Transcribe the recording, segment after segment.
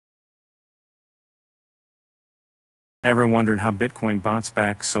Ever wondered how Bitcoin bounced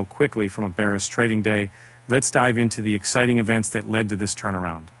back so quickly from a bearish trading day? Let's dive into the exciting events that led to this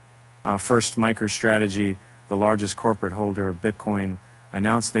turnaround. First, MicroStrategy, the largest corporate holder of Bitcoin,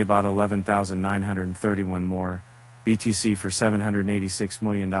 announced they bought 11,931 more BTC for $786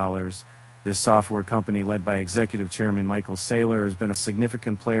 million. This software company, led by Executive Chairman Michael Saylor, has been a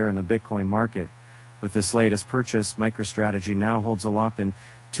significant player in the Bitcoin market. With this latest purchase, MicroStrategy now holds a whopping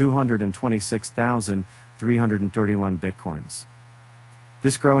 226,331 Bitcoins.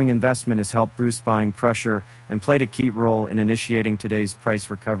 This growing investment has helped boost buying pressure and played a key role in initiating today's price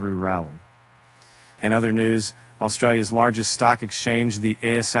recovery rally. In other news, Australia's largest stock exchange, the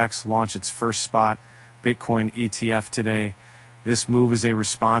ASX, launched its first spot Bitcoin ETF today. This move is a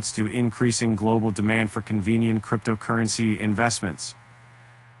response to increasing global demand for convenient cryptocurrency investments.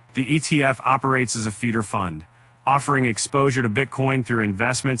 The ETF operates as a feeder fund, offering exposure to Bitcoin through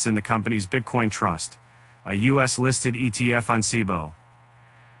investments in the company's Bitcoin Trust, a U.S.-listed ETF on Cboe.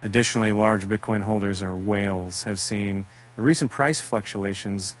 Additionally, large Bitcoin holders, or whales, have seen the recent price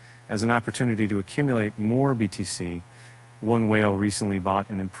fluctuations as an opportunity to accumulate more BTC. One whale recently bought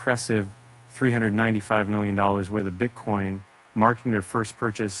an impressive $395 million worth of Bitcoin, marking their first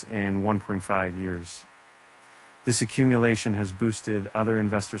purchase in 1.5 years. This accumulation has boosted other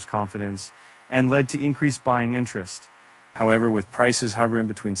investors' confidence and led to increased buying interest. However, with prices hovering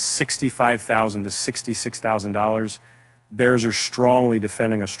between $65,000 to $66,000, bears are strongly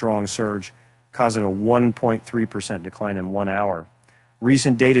defending a strong surge, causing a 1.3% decline in 1 hour.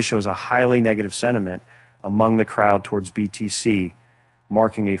 Recent data shows a highly negative sentiment among the crowd towards BTC,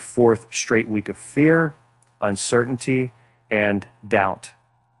 marking a fourth straight week of fear, uncertainty, and doubt.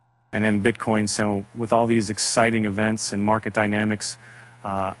 And then Bitcoin, so with all these exciting events and market dynamics,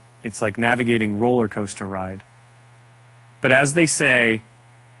 it's like navigating roller coaster ride. But as they say,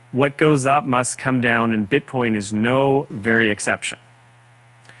 what goes up must come down, and Bitcoin is no very exception.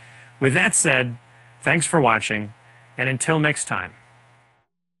 With that said, thanks for watching, and until next time.